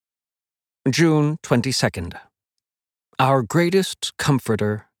June 22nd. Our greatest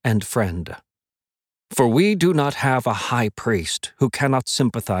comforter and friend. For we do not have a high priest who cannot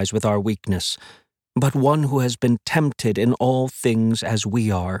sympathize with our weakness, but one who has been tempted in all things as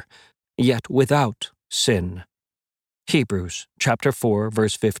we are, yet without sin. Hebrews chapter 4,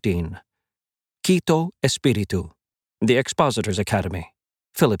 verse 15. Quito Espiritu, the Expositors Academy,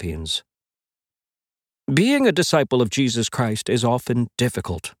 Philippines. Being a disciple of Jesus Christ is often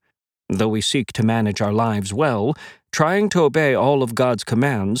difficult. Though we seek to manage our lives well, trying to obey all of God's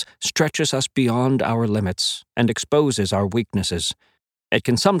commands stretches us beyond our limits and exposes our weaknesses. It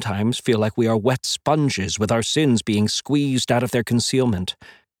can sometimes feel like we are wet sponges with our sins being squeezed out of their concealment.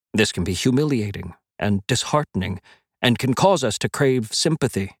 This can be humiliating and disheartening and can cause us to crave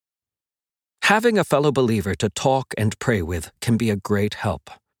sympathy. Having a fellow believer to talk and pray with can be a great help.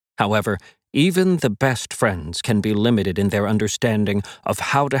 However, even the best friends can be limited in their understanding of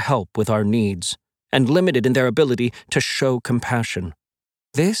how to help with our needs, and limited in their ability to show compassion.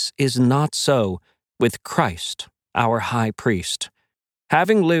 This is not so with Christ, our high priest.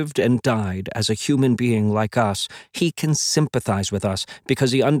 Having lived and died as a human being like us, he can sympathize with us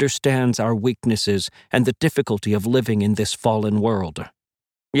because he understands our weaknesses and the difficulty of living in this fallen world.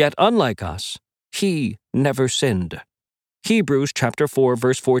 Yet unlike us, he never sinned. Hebrews chapter 4,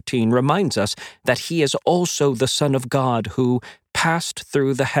 verse 14 reminds us that he is also the Son of God who passed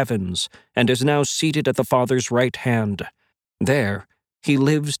through the heavens and is now seated at the Father's right hand. There, he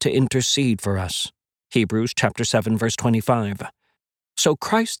lives to intercede for us. Hebrews chapter 7, verse 25. So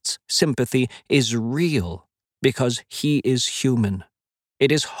Christ's sympathy is real because he is human.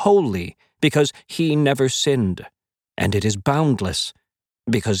 It is holy because he never sinned. And it is boundless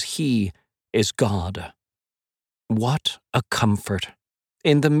because he is God. What a comfort!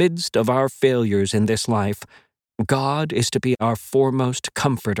 In the midst of our failures in this life, God is to be our foremost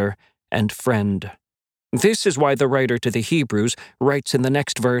comforter and friend. This is why the writer to the Hebrews writes in the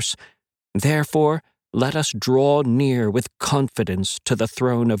next verse, "Therefore, let us draw near with confidence to the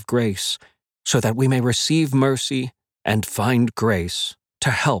throne of grace, so that we may receive mercy and find grace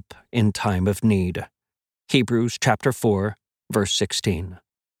to help in time of need." Hebrews chapter 4, verse 16.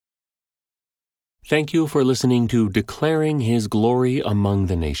 Thank you for listening to Declaring His Glory Among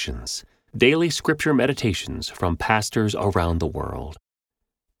the Nations, daily scripture meditations from pastors around the world.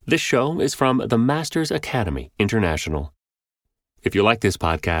 This show is from the Masters Academy International. If you like this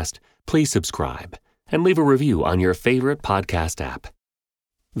podcast, please subscribe and leave a review on your favorite podcast app.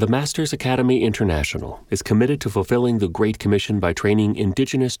 The Masters Academy International is committed to fulfilling the Great Commission by training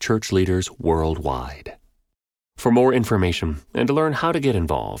Indigenous church leaders worldwide. For more information and to learn how to get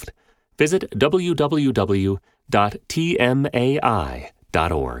involved, visit www.tmai.org.